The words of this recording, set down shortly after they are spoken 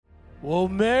Well,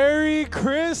 Merry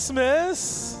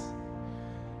Christmas.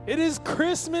 It is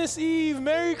Christmas Eve.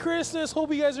 Merry Christmas.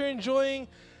 Hope you guys are enjoying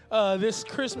this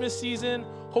Christmas season.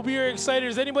 Hope you're excited.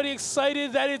 Is anybody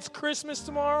excited that it's Christmas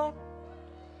tomorrow?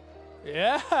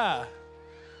 Yeah.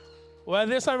 Well, at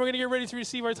this time, we're going to get ready to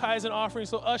receive our tithes and offerings.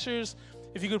 So, ushers,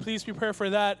 if you could please prepare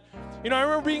for that. You know, I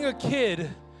remember being a kid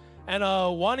and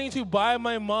wanting to buy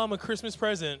my mom a Christmas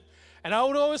present. And I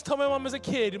would always tell my mom as a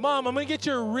kid, Mom, I'm going to get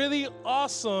you a really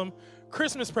awesome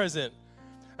Christmas present.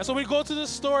 And so we'd go to the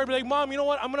store and be like, Mom, you know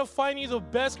what? I'm going to find you the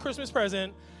best Christmas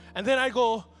present. And then I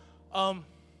go, can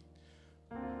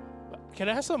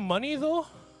I have some money, though?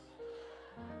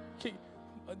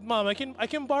 Mom, I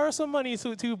can borrow some money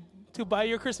to buy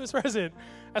your Christmas present.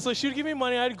 And so she would give me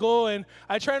money. I'd go and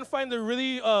I'd try and find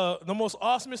the most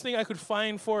awesomest thing I could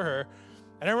find for her.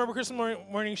 And I remember Christmas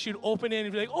morning, she'd open it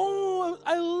and be like, oh,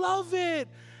 I love it.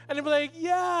 And I'd be like,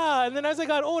 yeah. And then as I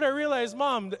got older, I realized,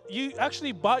 Mom, you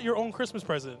actually bought your own Christmas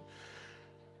present.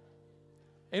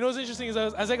 And you know what's interesting is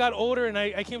as I got older and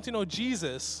I came to know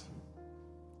Jesus,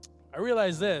 I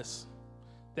realized this,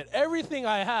 that everything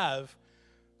I have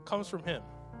comes from him.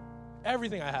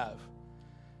 Everything I have.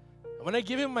 And when I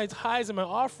give him my tithes and my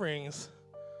offerings,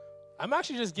 I'm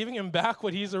actually just giving him back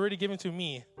what he's already given to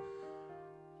me.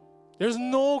 There's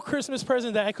no Christmas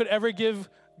present that I could ever give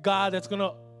God that's going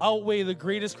to outweigh the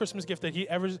greatest Christmas gift that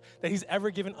he's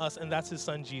ever given us, and that's his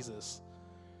son, Jesus.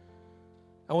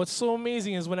 And what's so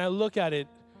amazing is when I look at it,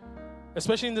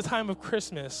 especially in the time of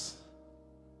Christmas,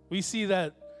 we see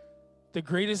that the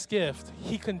greatest gift,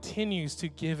 he continues to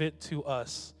give it to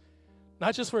us.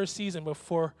 Not just for a season, but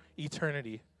for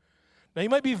eternity. Now, you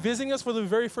might be visiting us for the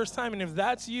very first time, and if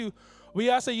that's you,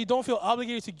 we ask that you don't feel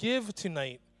obligated to give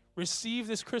tonight. Receive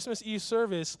this Christmas Eve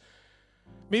service.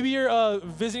 Maybe you're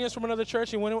visiting us from another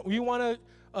church, and we want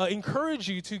to encourage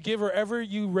you to give wherever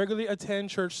you regularly attend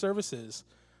church services.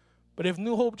 But if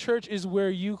New Hope Church is where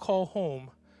you call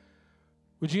home,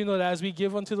 would you know that as we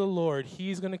give unto the Lord,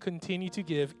 he's going to continue to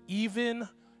give even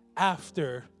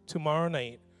after tomorrow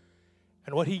night.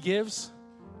 And what he gives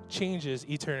changes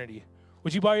eternity.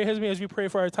 Would you bow your heads with me as we pray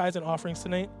for our tithes and offerings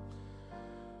tonight?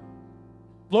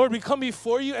 Lord, we come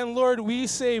before you, and Lord, we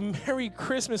say Merry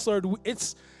Christmas, Lord.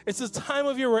 It's a time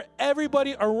of year where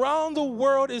everybody around the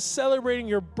world is celebrating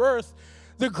your birth.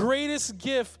 The greatest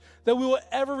gift that we will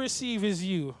ever receive is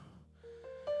you.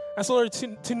 And so, Lord,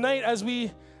 tonight as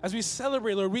we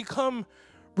celebrate, Lord, we come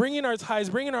bringing our tithes,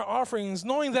 bringing our offerings,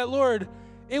 knowing that, Lord,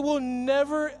 it will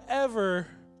never, ever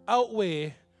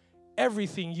outweigh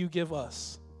everything you give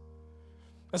us.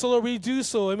 And so, Lord, we do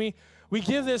so. We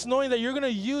give this knowing that you're going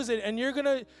to use it and you're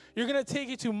going to take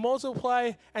it to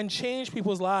multiply and change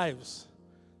people's lives.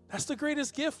 That's the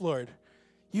greatest gift, Lord.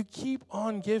 You keep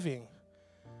on giving.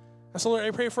 And so, Lord,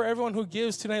 I pray for everyone who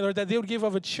gives tonight, Lord, that they would give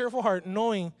of a cheerful heart,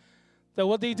 knowing that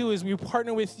what they do is we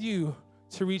partner with you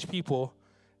to reach people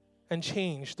and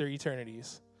change their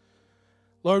eternities.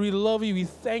 Lord, we love you. We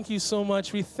thank you so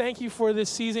much. We thank you for this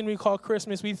season we call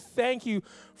Christmas. We thank you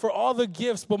for all the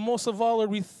gifts, but most of all, Lord,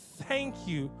 we thank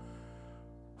you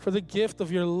for the gift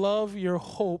of your love, your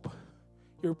hope,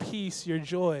 your peace, your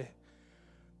joy,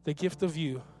 the gift of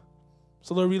you.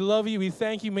 So, Lord, we love you. We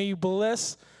thank you. May you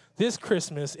bless this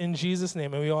Christmas in Jesus'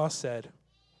 name. And we all said,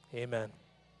 amen.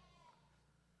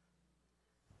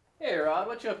 Hey, Rod,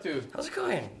 what you up to? How's it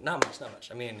going? Not much.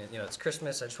 I mean, it's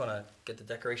Christmas. I just want to get the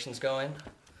decorations going.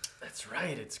 That's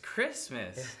right, it's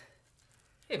Christmas.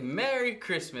 Yeah. Hey, Merry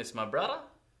Christmas, my brother.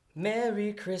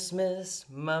 Merry Christmas,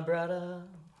 my brother.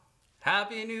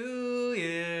 Happy New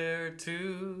Year,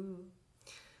 too.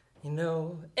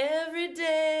 Every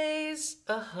day's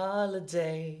a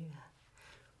holiday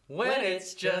when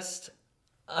it's just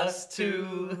us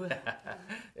two.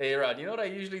 Hey, Rod, you know what I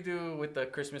usually do with the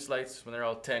Christmas lights when they're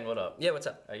all tangled up? Yeah, what's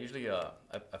up? I usually I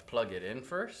plug it in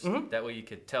first. Mm-hmm. That way you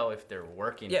could tell if they're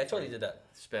working. Yeah, I totally did that.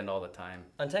 Spend all the time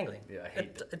untangling. Yeah, I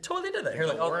hate that. I totally did that. Here,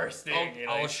 the worst thing.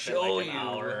 I'll show like you. An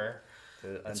hour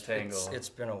to untangle. It's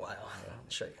been a while. Yeah. I'll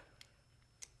show you.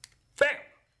 Bam!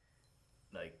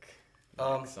 Like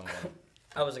someone.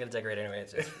 I wasn't gonna decorate anyway.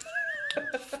 It's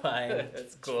fine.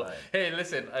 It's cool. Fine. Hey,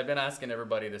 listen, I've been asking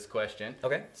everybody this question.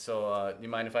 Okay. So, you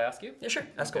mind if I ask you? Yeah, sure.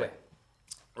 Ask okay. away.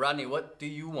 Rodney, what do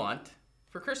you want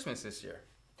for Christmas this year?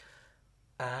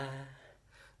 I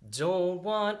don't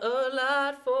want a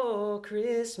lot for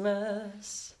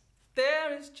Christmas.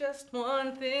 There is just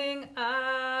one thing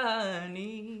I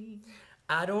need.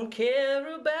 I don't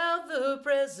care about the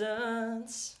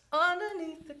presents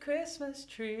underneath the Christmas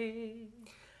tree.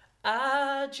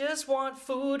 I just want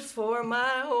food for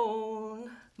my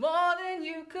own. More than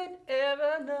you could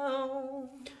ever know.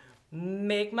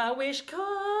 Make my wish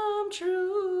come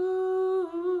true.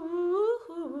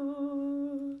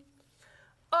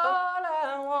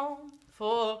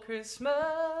 Christmas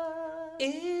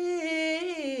Is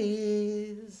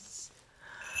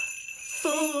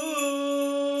food.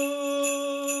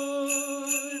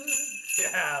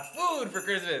 Yeah, food for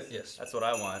Christmas. Yes. That's what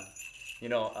I want. You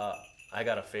know, I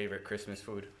got a favorite Christmas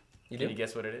food. You Can do? you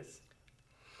guess what it is?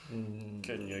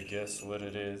 Can you guess what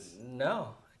it is? No,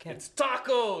 I can't. It's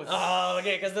tacos! Oh,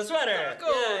 okay, because the sweater.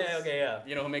 Tacos! Yeah, okay, yeah.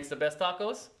 You know who makes the best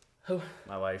tacos? Who?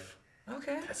 My wife.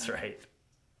 Okay. That's right.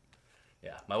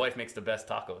 Yeah, my wife makes the best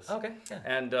tacos. Okay, yeah.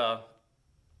 And So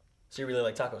you really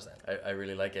like tacos then? I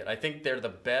really like it. I think they're the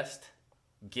best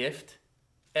gift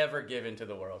ever given to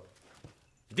the world.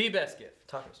 The best gift.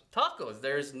 Tacos. Tacos.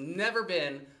 There's never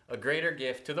been a greater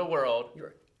gift to the world You're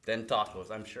right. than tacos.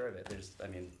 I'm sure of it.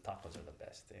 Tacos are the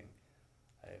best thing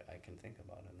I can think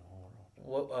about in the whole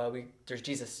world. Well, there's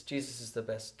Jesus. Jesus is the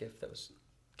best gift that was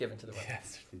given to the world.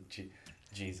 Yes,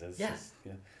 Jesus. Yeah.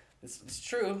 It's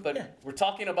true, but Yeah. we're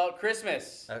talking about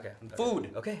Christmas. Okay. And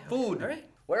food. Okay. Food. All right.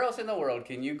 Where else in the world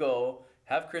can you go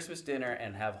have Christmas dinner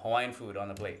and have Hawaiian food on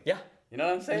the plate? Yeah. You know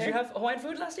what I'm saying? Did you have Hawaiian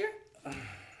food last year?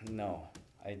 No.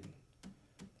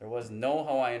 There was no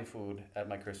Hawaiian food at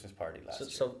my Christmas party last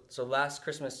year. So last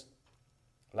Christmas,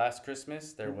 Last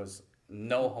Christmas, there was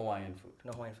no Hawaiian food.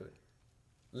 no Hawaiian food.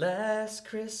 Last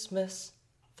Christmas,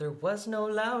 there was no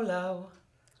lau lau.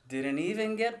 Didn't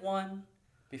even get one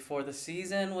before the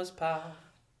season was pow.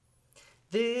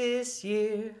 This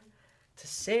year, to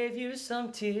save you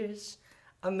some tears,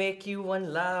 I'll make you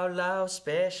one lau lau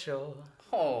special.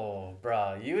 Oh,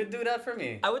 brah, you would do that for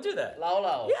me. I would do that. Lao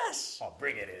Lao. Yes. Oh,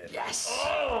 bring it in. Yes.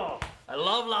 Oh, I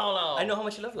love Lao Lao. I know how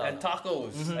much you love lau And lau.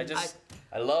 tacos.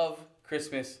 I love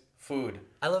Christmas food.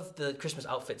 I love the Christmas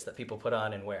outfits that people put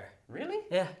on and wear. Really?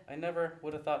 Yeah. I never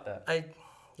would have thought that. I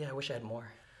wish I had more.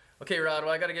 Okay, Rod,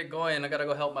 well, I gotta get going. I gotta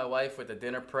go help my wife with the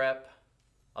dinner prep.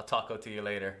 I'll taco to you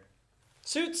later.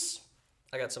 Suits.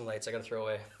 I got some lights I gotta throw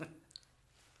away.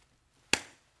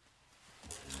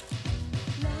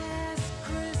 Last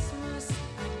Christmas,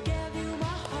 I gave you my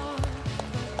heart.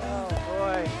 Oh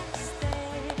boy.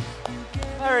 Stay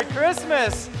together Merry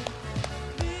Christmas!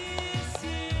 this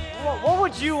year. What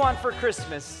would you want for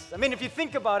Christmas? I mean, if you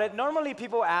think about it, normally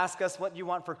people ask us what you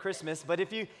want for Christmas, but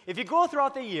if you go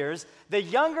throughout the years, the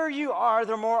younger you are,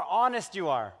 the more honest you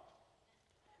are.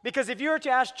 Because if you were to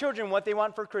ask children what they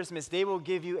want for Christmas, they will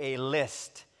give you a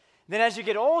list. Then as you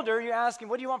get older, you ask them,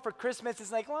 what do you want for Christmas?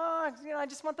 It's like, well, I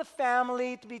just want the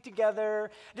family to be together.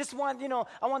 I just want,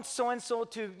 I want so-and-so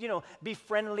to, be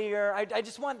friendlier. I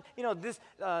just want,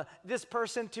 this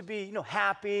person to be,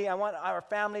 happy. I want our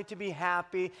family to be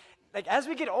happy. Like, as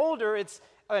we get older,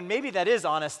 and maybe that is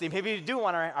honesty. Maybe we do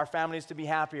want our families to be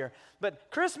happier.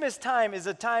 But Christmas time is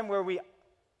a time where we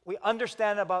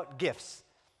understand about gifts.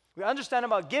 We understand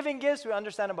about giving gifts. We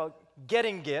understand about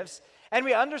getting gifts. And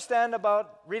we understand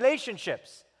about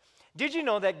relationships. Did you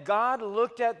know that God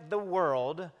looked at the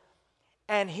world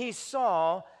and he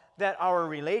saw that our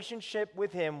relationship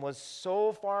with him was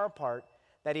so far apart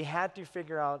that he had to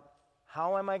figure out,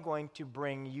 how am I going to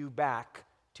bring you back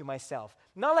to myself?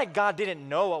 Not like God didn't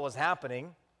know what was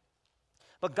happening,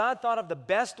 but God thought of the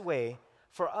best way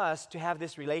for us to have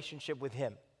this relationship with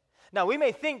him. Now, we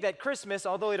may think that Christmas,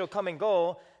 although it'll come and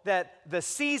go, that the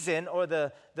season or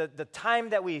the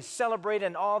time that we celebrate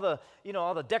and all the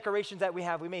decorations that we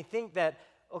have, we may think that,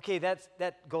 okay,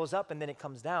 that goes up and then it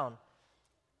comes down.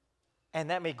 And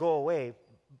that may go away.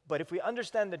 But if we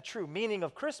understand the true meaning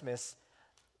of Christmas,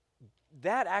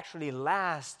 that actually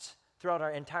lasts throughout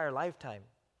our entire lifetime.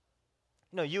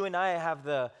 You and I have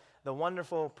the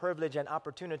wonderful privilege and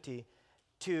opportunity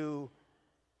to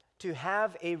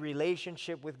have a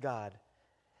relationship with God.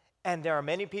 And there are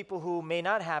many people who may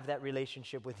not have that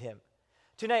relationship with him.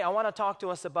 Tonight, I want to talk to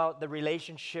us about the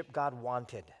relationship God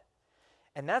wanted.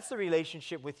 And that's the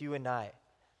relationship with you and I.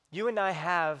 You and I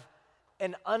have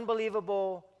an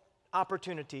unbelievable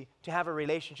opportunity to have a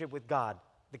relationship with God,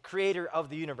 the creator of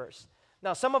the universe.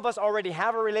 Now, some of us already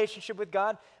have a relationship with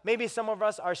God. Maybe some of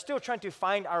us are still trying to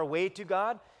find our way to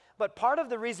God. But part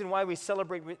of the reason why we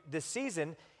celebrate this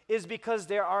season is because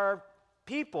there are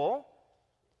people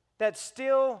that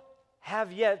still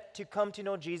have yet to come to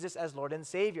know Jesus as Lord and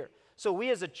Savior. So we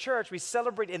as a church, we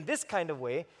celebrate in this kind of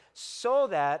way so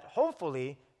that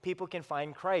hopefully people can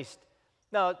find Christ.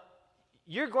 Now,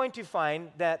 you're going to find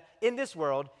that in this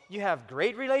world, you have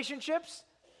great relationships,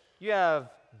 you have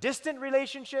distant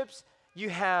relationships, you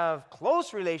have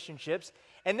close relationships,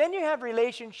 and then you have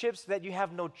relationships that you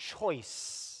have no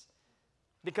choice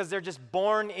because they're just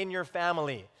born in your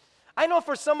family. I know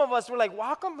for some of us, we're like, well,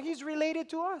 how come he's related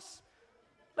to us?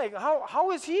 Like,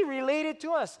 how is he related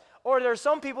to us? Or there are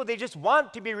some people, they just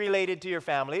want to be related to your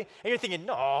family, and you're thinking,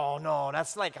 no,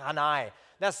 that's like Hanai.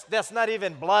 That's not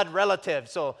even blood relative,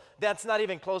 so that's not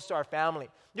even close to our family.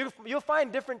 You'll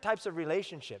find different types of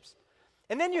relationships.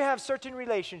 And then you have certain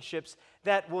relationships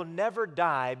that will never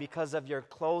die because of your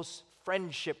close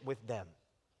friendship with them.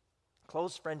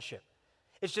 Close friendship.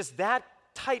 It's just that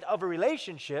tight of a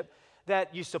relationship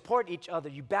that you support each other,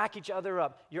 you back each other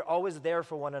up, you're always there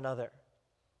for one another.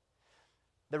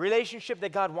 The relationship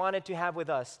that God wanted to have with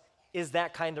us is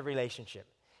that kind of relationship.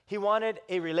 He wanted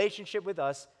a relationship with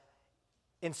us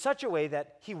in such a way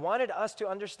that He wanted us to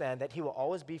understand that He will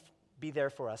always be there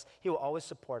for us. He will always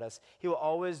support us. He will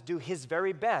always do His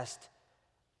very best,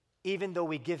 even though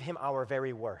we give Him our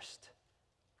very worst.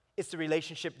 It's the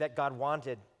relationship that God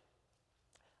wanted.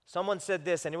 Someone said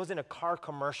this, and it was in a car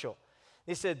commercial.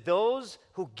 They said, those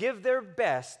who give their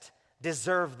best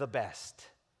deserve the best.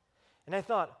 And I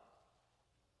thought,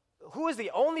 who is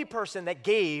the only person that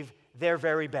gave their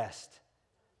very best?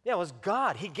 Yeah, it was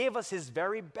God. He gave us His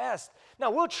very best.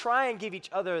 Now, we'll try and give each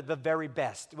other the very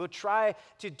best. We'll try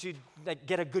to like,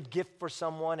 get a good gift for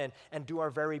someone and do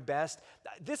our very best.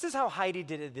 This is how Heidi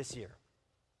did it this year.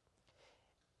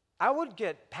 I would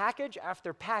get package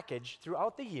after package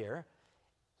throughout the year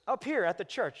up here at the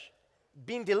church,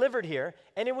 being delivered here,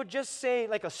 and it would just say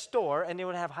like a store, and it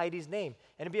would have Heidi's name,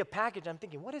 and it'd be a package. I'm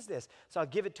thinking, what is this? So I'll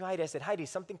give it to Heidi. I said, Heidi,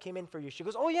 something came in for you. She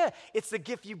goes, oh yeah, it's the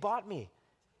gift you bought me.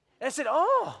 And I said,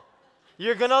 oh,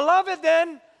 you're gonna love it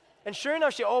then. And sure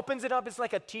enough, she opens it up. It's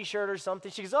like a t-shirt or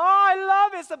something. She goes, oh, I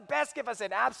love it. It's the best gift. I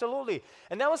said, absolutely.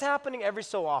 And that was happening every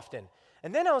so often.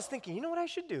 And then I was thinking, you know what I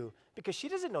should do? Because she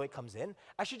doesn't know it comes in.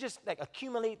 I should just like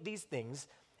accumulate these things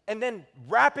and then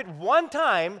wrap it one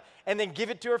time and then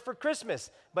give it to her for Christmas.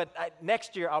 But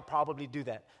next year, I'll probably do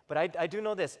that. But I do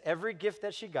know this. Every gift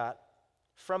that she got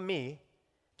from me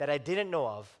that I didn't know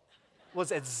of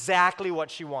was exactly what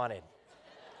she wanted.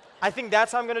 I think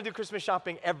that's how I'm going to do Christmas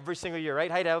shopping every single year, right?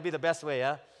 Heidi, that would be the best way,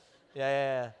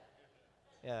 yeah?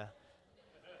 Yeah.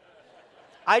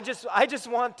 I just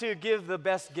want to give the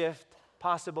best gift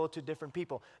possible to different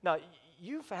people. Now,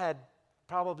 you've had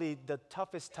probably the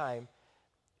toughest time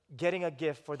getting a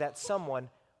gift for that someone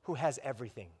who has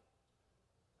everything,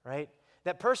 right?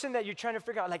 That person that you're trying to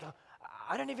figure out, like,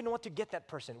 I don't even know what to get that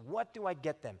person. What do I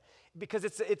get them? Because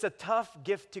it's a tough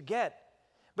gift to get.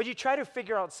 But you try to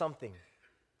figure out something.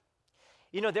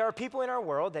 You know, there are people in our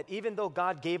world that even though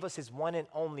God gave us His one and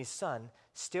only Son,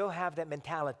 still have that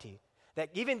mentality that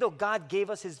even though God gave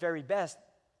us His very best,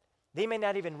 they may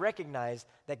not even recognize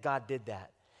that God did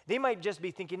that. They might just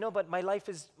be thinking, no, but my life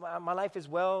is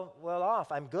well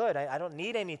off. I'm good. I don't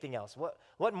need anything else.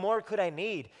 What more could I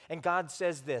need? And God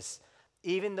says this,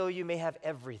 even though you may have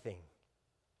everything,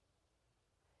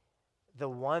 the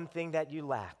one thing that you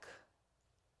lack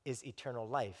is eternal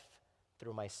life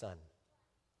through my Son.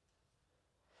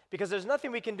 Because there's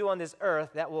nothing we can do on this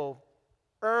earth that will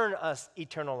earn us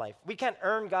eternal life. We can't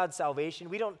earn God's salvation.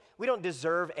 We don't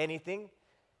deserve anything.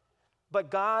 But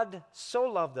God so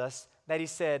loved us that He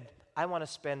said, I want to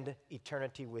spend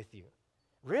eternity with you.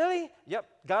 Really? Yep.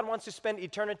 God wants to spend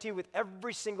eternity with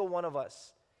every single one of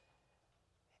us.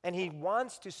 And He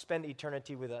wants to spend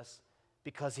eternity with us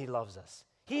because He loves us.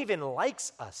 He even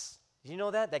likes us. Do you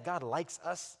know that? That God likes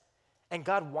us? And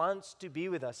God wants to be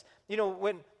with us. You know,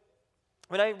 when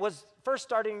I was first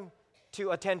starting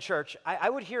to attend church, I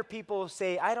would hear people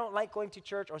say, I don't like going to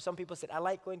church, or some people said, I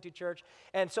like going to church.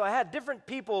 And so I had different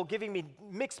people giving me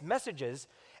mixed messages,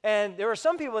 and there were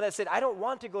some people that said, I don't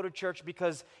want to go to church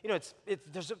because, you know,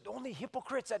 there's only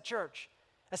hypocrites at church.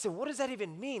 I said, what does that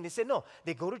even mean? They said, no,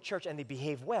 they go to church and they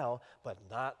behave well, but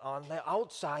not on the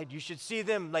outside. You should see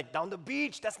them like down the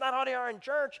beach. That's not how they are in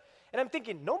church. And I'm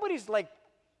thinking, nobody's like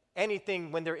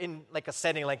anything when they're in like a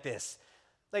setting like this.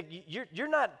 Like you're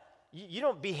not, you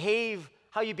don't behave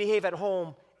how you behave at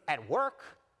home at work.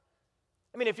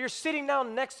 I mean, if you're sitting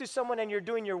down next to someone and you're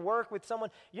doing your work with someone,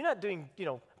 you're not doing, you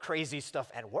know, crazy stuff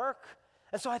at work.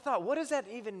 And so I thought, what does that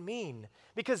even mean?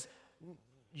 Because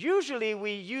usually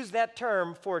we use that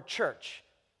term for church.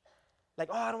 Like,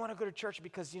 oh, I don't want to go to church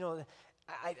because, you know,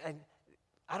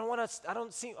 I don't want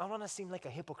to seem like a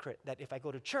hypocrite that if I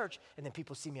go to church and then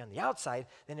people see me on the outside,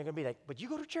 then they're going to be like, but you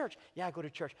go to church? Yeah, I go to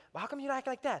church. Well, how come you act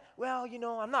like that? Well, you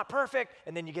know, I'm not perfect.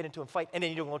 And then you get into a fight and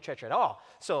then you don't go to church at all.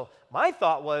 So my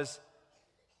thought was,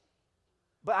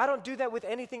 but I don't do that with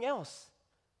anything else.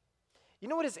 You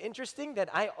know what is interesting? That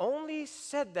I only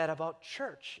said that about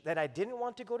church, that I didn't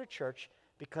want to go to church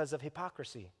because of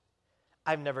hypocrisy.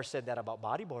 I've never said that about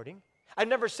bodyboarding. I've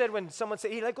never said when someone said,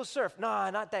 hey, let's go surf.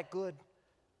 Nah, not that good.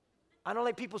 I don't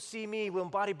like people see me when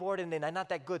bodyboard and then I'm not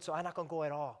that good, so I'm not going to go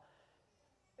at all.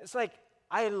 It's like,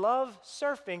 I love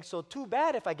surfing, so too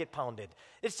bad if I get pounded.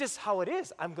 It's just how it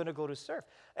is. I'm going to go to surf.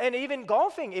 And even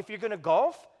golfing, if you're going to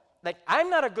golf, like I'm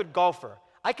not a good golfer.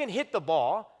 I can hit the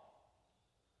ball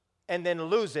and then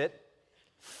lose it,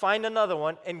 find another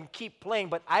one, and keep playing.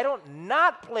 But I don't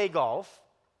not play golf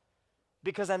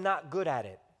because I'm not good at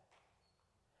it.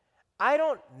 I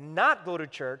don't not go to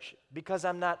church because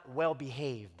I'm not well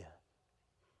behaved.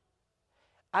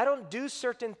 I don't do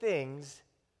certain things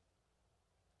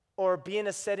or be in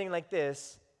a setting like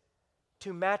this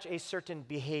to match a certain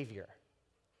behavior.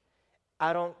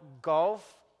 I don't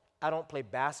golf. I don't play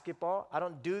basketball. I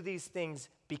don't do these things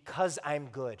because I'm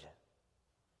good.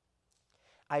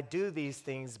 I do these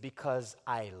things because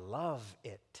I love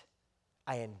it.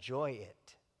 I enjoy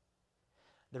it.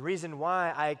 The reason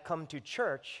why I come to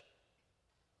church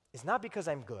is not because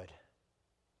I'm good.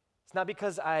 It's not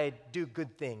because I do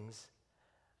good things.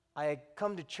 I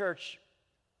come to church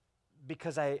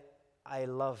because I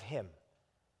love Him.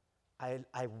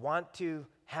 I want to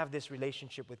have this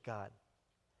relationship with God.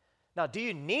 Now, do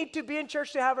you need to be in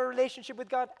church to have a relationship with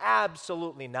God?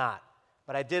 Absolutely not.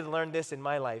 But I did learn this in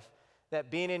my life,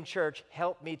 that being in church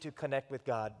helped me to connect with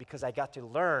God because I got to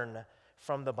learn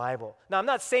from the Bible. Now, I'm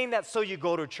not saying that so you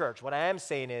go to church. What I am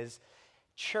saying is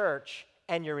church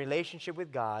and your relationship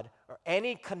with God or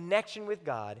any connection with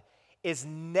God is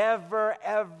never,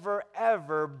 ever,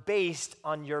 ever based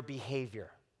on your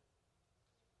behavior.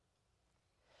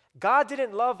 God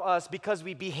didn't love us because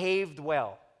we behaved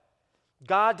well.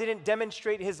 God didn't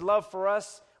demonstrate His love for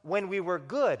us when we were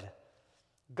good.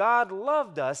 God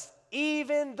loved us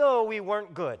even though we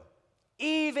weren't good,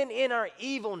 even in our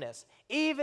evilness, even